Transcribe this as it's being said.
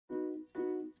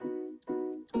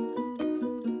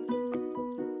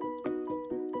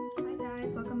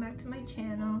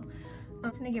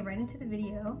just gonna get right into the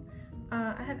video.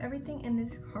 I have everything in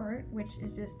this cart, which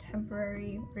is just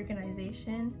temporary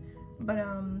organization, but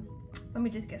let me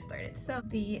just get started. So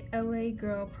the LA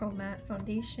Girl Pro Matte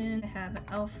Foundation. I have an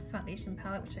e.l.f. foundation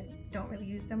palette, which I don't really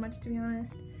use that much, to be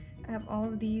honest. I have all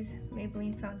of these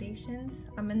Maybelline foundations.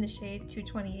 I'm in the shade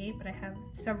 228, but I have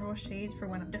several shades for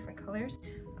one of different colors.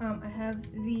 I have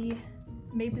the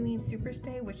Maybelline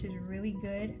Superstay, which is really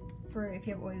good for if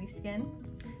you have oily skin.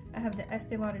 I have the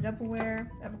Estee Lauder Double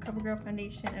Wear, I have a CoverGirl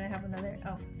foundation, and I have another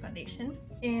e.l.f. foundation.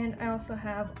 And I also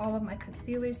have all of my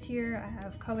concealers here. I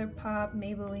have ColourPop,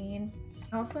 Maybelline.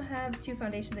 I also have two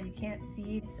foundations that you can't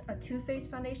see. It's a Too Faced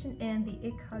foundation and the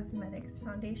IT Cosmetics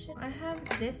foundation. I have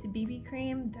this BB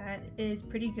cream that is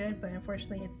pretty good, but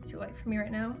unfortunately it's too light for me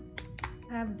right now.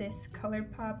 I have this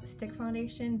ColourPop stick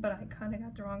foundation, but I kind of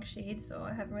got the wrong shade, so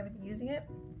I haven't really been using it.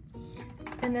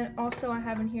 And then also I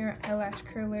have in here eyelash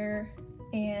curler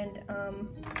and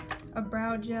a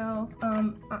brow gel,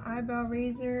 an eyebrow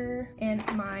razor, and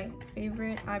my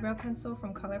favorite eyebrow pencil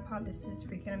from ColourPop. This is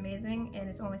freaking amazing, and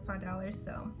it's only $5,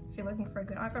 so if you're looking for a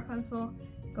good eyebrow pencil,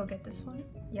 go get this one.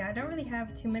 Yeah, I don't really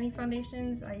have too many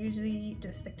foundations. I usually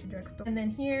just stick to drugstore. And then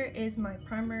here is my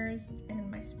primers and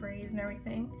my sprays and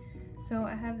everything. So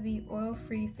I have the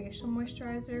oil-free facial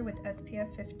moisturizer with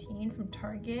SPF 15 from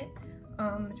Target.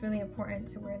 It's really important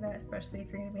to wear that, especially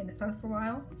if you're gonna be in the sun for a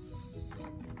while.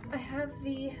 I have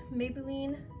the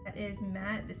Maybelline that is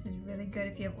matte. This is really good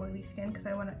if you have oily skin, because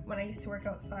when I used to work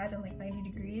outside in like 90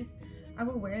 degrees, I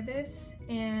would wear this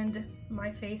and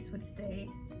my face would stay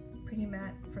pretty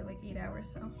matte for like 8 hours,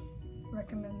 so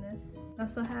recommend this. I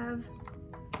also have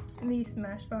the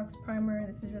Smashbox primer.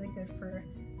 This is really good for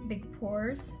big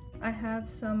pores. I have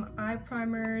some eye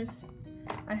primers.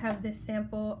 I have this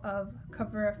sample of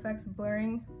Cover FX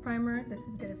blurring primer. This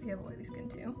is good if you have oily skin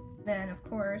too. Then of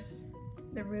course,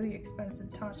 the really expensive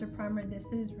Tatcha primer.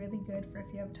 This is really good for if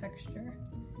you have texture.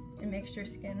 It makes your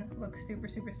skin look super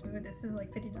smooth. This is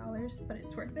like $50, but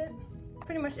it's worth it.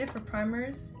 Pretty much it for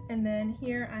primers. And then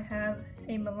here I have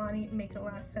a Milani Make It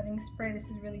Last setting spray. This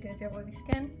is really good if you have oily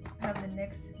skin. I have the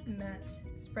NYX matte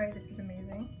spray. This is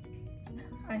amazing.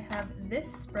 I have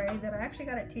this spray that I actually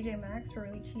got at TJ Maxx for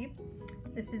really cheap.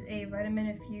 This is a vitamin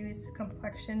infused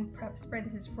complexion prep spray.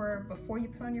 This is for before you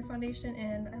put on your foundation,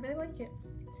 and I really like it.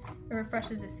 It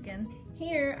refreshes the skin.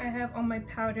 Here I have all my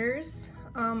powders.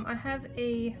 I have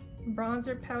a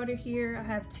bronzer powder here. I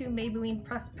have two Maybelline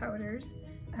pressed powders.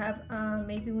 I have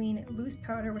Maybelline loose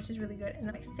powder, which is really good. And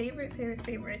then my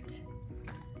favorite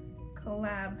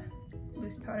collab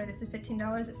loose powder. This is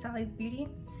 $15 at Sally's Beauty.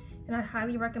 And I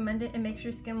highly recommend it. It makes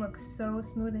your skin look so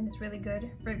smooth, and it's really good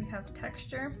for if you have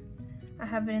texture. I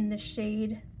have it in the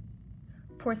shade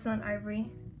Porcelain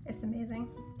Ivory. It's amazing.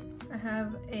 I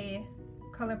have a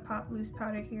ColourPop loose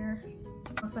powder here.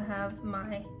 I also have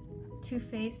my Too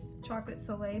Faced Chocolate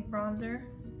Soleil bronzer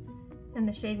in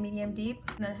the shade Medium Deep.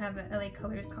 And then I have a LA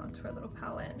Colors Contour little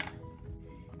palette.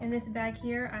 In this bag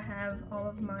here, I have all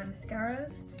of my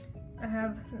mascaras. I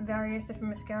have various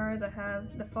different mascaras. I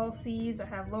have the Falsies, I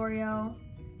have L'Oreal.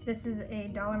 This is a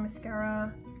 $1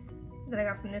 mascara that I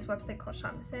got from this website called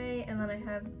Shop Missy. And then I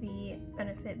have the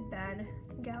Benefit Bad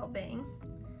Gal Bang.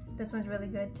 This one's really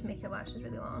good to make your lashes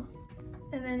really long.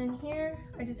 And then in here,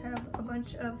 I just have a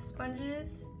bunch of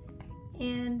sponges,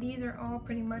 and these are all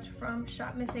pretty much from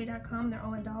shopmissy.com. They're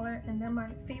all $1, and they're my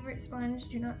favorite sponge.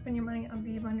 Do not spend your money on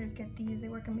beauty blenders. Get these, they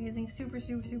work amazing. Super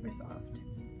soft.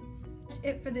 That's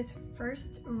it for this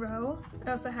first row.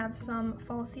 I also have some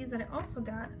falsies that I also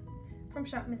got from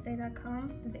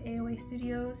shopmissy.com, the AOA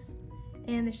Studios,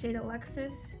 and the shade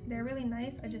Alexis. They're really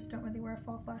nice. I just don't really wear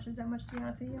false lashes that much, to be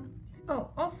honest with you.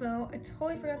 Oh, also, I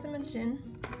totally forgot to mention,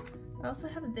 I also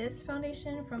have this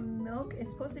foundation from Milk.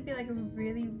 It's supposed to be like a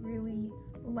really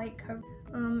light cover.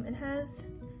 It has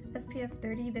SPF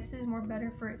 30. This is more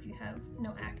better for if you have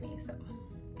no acne. So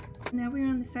now we're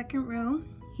on the second row.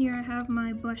 Here I have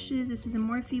my blushes. This is a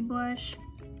Morphe blush,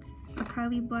 a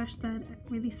Kylie blush that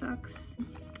really sucks.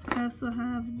 I also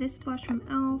have this blush from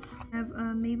e.l.f. I have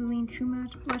a Maybelline True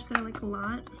Match blush that I like a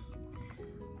lot.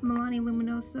 Milani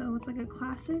Luminoso, it's like a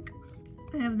classic.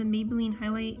 I have the Maybelline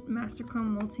Highlight Master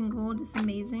Chrome Molten Gold. It's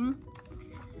amazing.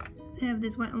 I have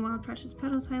this Wet n Wild Precious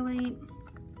Petals highlight.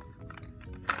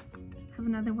 I have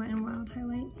another Wet n Wild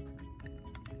highlight.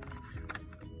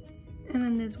 And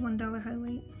then this $1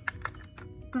 highlight.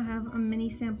 I have a mini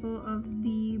sample of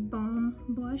the Balm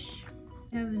blush.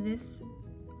 I have this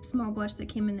small blush that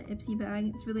came in an Ipsy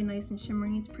bag. It's really nice and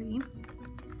shimmery. It's pretty.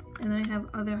 And I have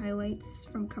other highlights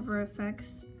from Cover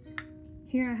FX.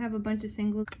 Here I have a bunch of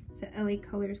singles. It's a LA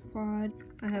Colors quad.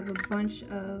 I have a bunch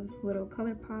of little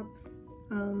ColourPop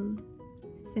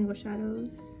single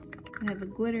shadows. I have a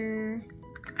glitter.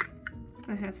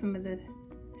 I have some of the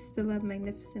Stila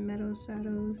Magnificent Metal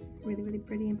shadows, really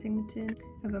pretty and pigmented.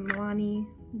 I have a Milani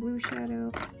blue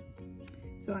shadow.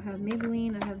 So I have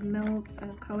Maybelline, I have Melts, I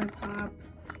have ColourPop.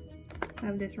 I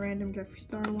have this random Jeffree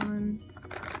Star one.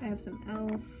 I have some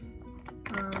e.l.f.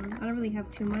 I don't really have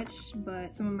too much,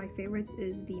 but some of my favorites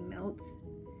is the Melts.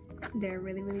 They're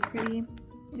really pretty.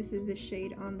 This is the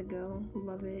shade On The Go.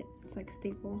 Love it. It's like a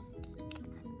staple.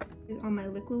 On my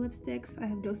liquid lipsticks, I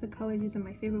have Dose of Colors. These are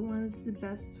my favorite ones. It's the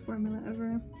best formula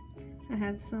ever. I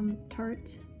have some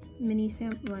Tarte mini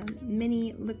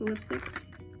liquid lipsticks.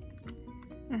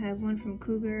 I have one from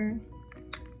Cougar,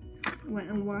 Wet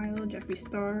n Wild, Jeffree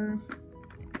Star,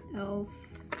 e.l.f.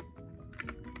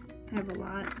 I have a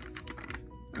lot.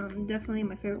 Definitely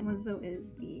my favorite ones though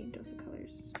is the Dose of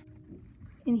Colors.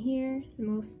 In here is the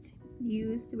most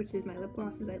used, which is my lip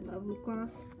glosses. I love lip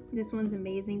gloss. This one's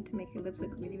amazing to make your lips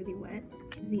look really wet.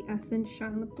 This is the Essence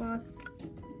Shine Lip Gloss.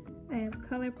 I have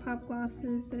ColourPop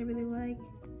glosses that I really like.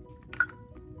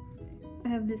 I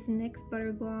have this NYX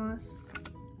Butter Gloss.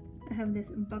 I have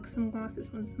this Buxom Gloss.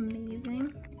 This one's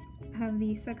amazing. I have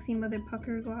the Sexy Mother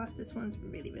Pucker Gloss. This one's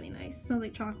really nice. It smells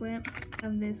like chocolate. I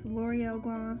have this L'Oreal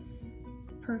Gloss.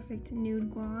 Perfect Nude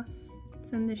Gloss.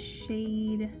 It's in the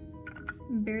shade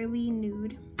Barely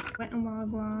Nude. Wet n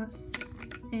Wild Gloss.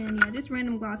 And yeah, just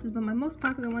random glosses, but my most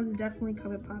popular ones is definitely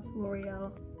ColourPop,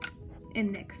 L'Oreal,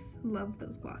 and NYX. Love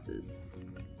those glosses.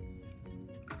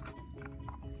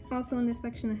 Also in this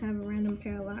section I have a random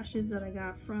pair of lashes that I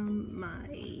got from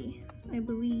my, I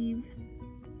believe,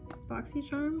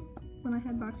 BoxyCharm, when I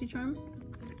had BoxyCharm.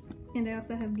 And I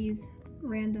also have these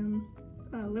random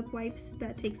lip wipes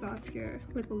that takes off your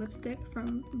liquid lipstick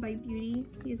from Bite Beauty.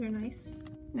 These are nice.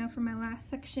 Now for my last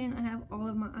section, I have all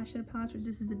of my eyeshadow palettes, which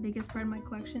this is the biggest part of my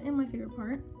collection and my favorite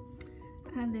part.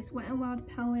 I have this Wet n Wild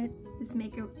palette, this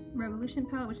Makeup Revolution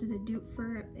palette, which is a dupe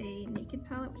for a Naked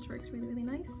palette, which works really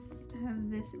nice. I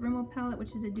have this Rimmel palette,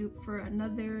 which is a dupe for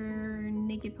another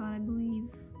Naked palette, I believe.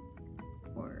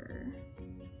 Or,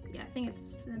 yeah, I think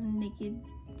it's a Naked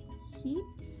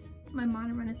Heat. My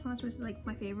Modern Renaissance, which is like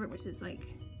my favorite, which is like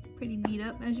pretty beat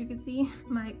up, as you can see.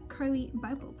 My Carly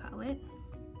Bible palette.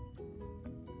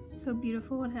 So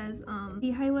beautiful. It has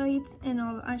the highlights and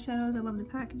all the eyeshadows. I love the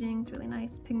packaging. It's really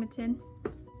nice, pigmented.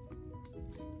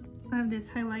 I have this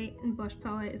highlight and blush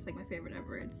palette. It's like my favorite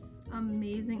ever. It's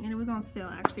amazing, and it was on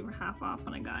sale actually for half off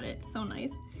when I got it. So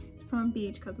nice. From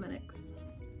BH Cosmetics.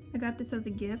 I got this as a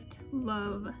gift.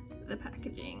 Love the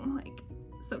packaging. Like,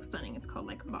 so stunning. It's called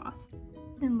like Boss.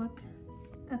 And look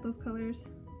at those colors.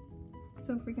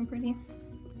 So freaking pretty.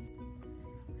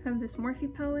 I have this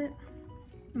Morphe palette.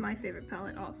 My favorite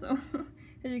palette also.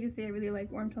 As you can see, I really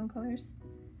like warm tone colors.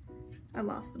 I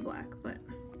lost the black, but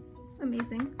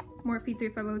amazing. Morphe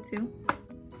 3502.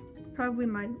 Probably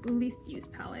my least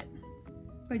used palette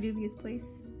by Juvia's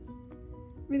Place.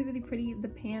 Really pretty. The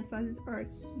pan sizes are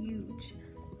huge.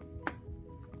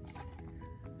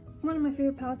 One of my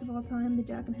favorite palettes of all time, the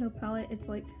Jack & Hill palette. It's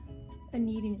like a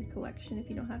need in your collection if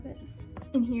you don't have it.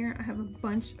 In here, I have a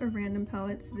bunch of random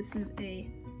palettes. This is a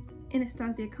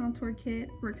Anastasia contour kit.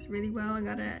 Works really well. I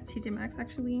got it at TJ Maxx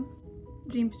actually.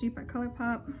 Dream Street by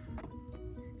ColourPop.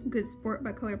 Good Sport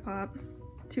by ColourPop.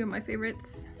 Two of my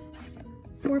favorites.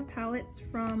 4 palettes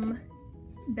from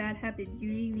Bad Habit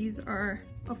Beauty. These are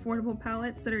affordable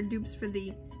palettes that are dupes for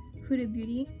the Huda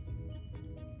Beauty.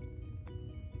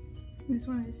 This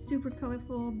one is super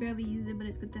colorful. Barely use it, but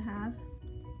it's good to have.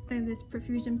 I have this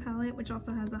Profusion palette, which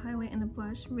also has a highlight and a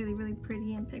blush. Really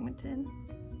pretty and pigmented.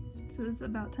 So it's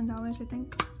about $10, I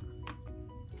think.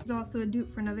 There's also a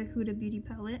dupe for another Huda Beauty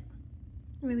palette.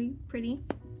 Really pretty.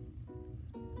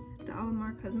 The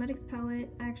Alamar Cosmetics palette.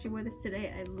 I actually wore this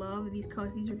today. I love these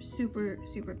colors. These are super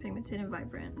pigmented and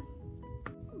vibrant.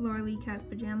 Laura Lee Cat's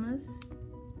Pajamas.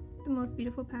 The most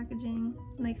beautiful packaging.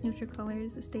 Nice neutral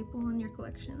colors. A staple in your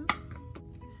collection.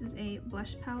 This is a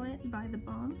blush palette by The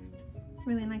Balm.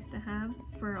 Really nice to have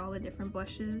for all the different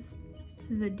blushes. This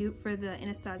is a dupe for the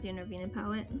Anastasia Norvina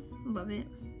palette. Love it.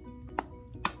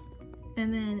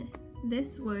 And then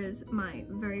this was my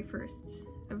very first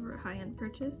ever high-end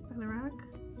purchase by Lorac.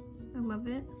 I love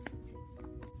it.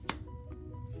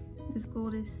 This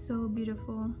gold is so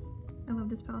beautiful. I love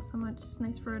this palette so much. It's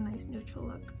nice for a nice neutral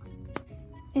look.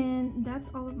 And that's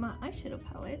all of my eyeshadow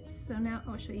palettes. So now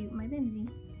I'll show you my vanity.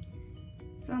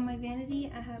 So on my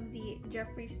vanity, I have the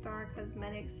Jeffree Star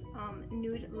Cosmetics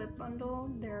Nude Lip Bundle.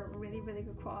 They're really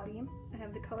good quality. I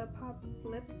have the ColourPop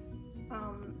Lip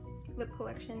lip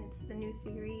collection. It's the New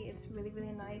Theory. It's really,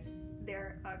 really nice.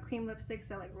 They're cream lipsticks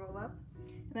that like roll up.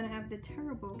 And then I have the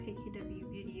terrible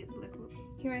KKW Beauty lip.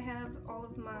 Here I have all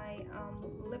of my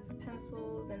lip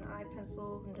pencils and eye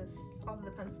pencils and just all of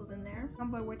the pencils in there.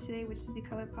 Combo I wore today, which is the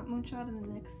ColourPop Moonshot and the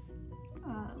NYX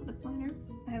lip liner.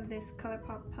 I have this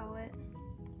ColourPop palette.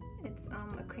 It's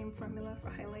a cream formula for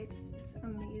highlights. It's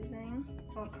amazing.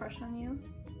 It's called Crush on You.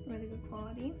 Really good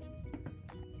quality.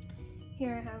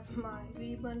 Here I have my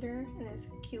beauty blender and this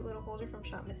cute little holder from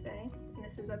Shop Miss A. And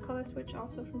this is a color switch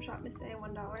also from Shop Miss A,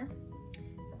 $1. I have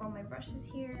all my brushes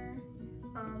here.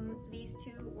 These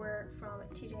two were from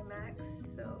TJ Maxx,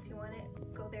 so if you want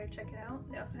it, go there, check it out.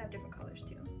 They also have different colors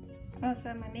too. I also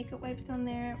have my makeup wipes down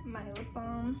there, my lip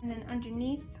balm, and then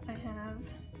underneath I have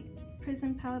the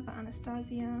Prism palette by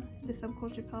Anastasia, the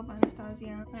Subculture palette by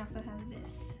Anastasia, and I also have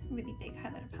this really big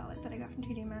highlighter palette that I got from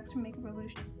TJ Maxx from Makeup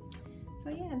Revolution. So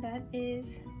yeah, that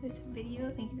is this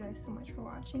video. Thank you guys so much for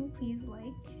watching. Please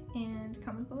like and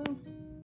comment below.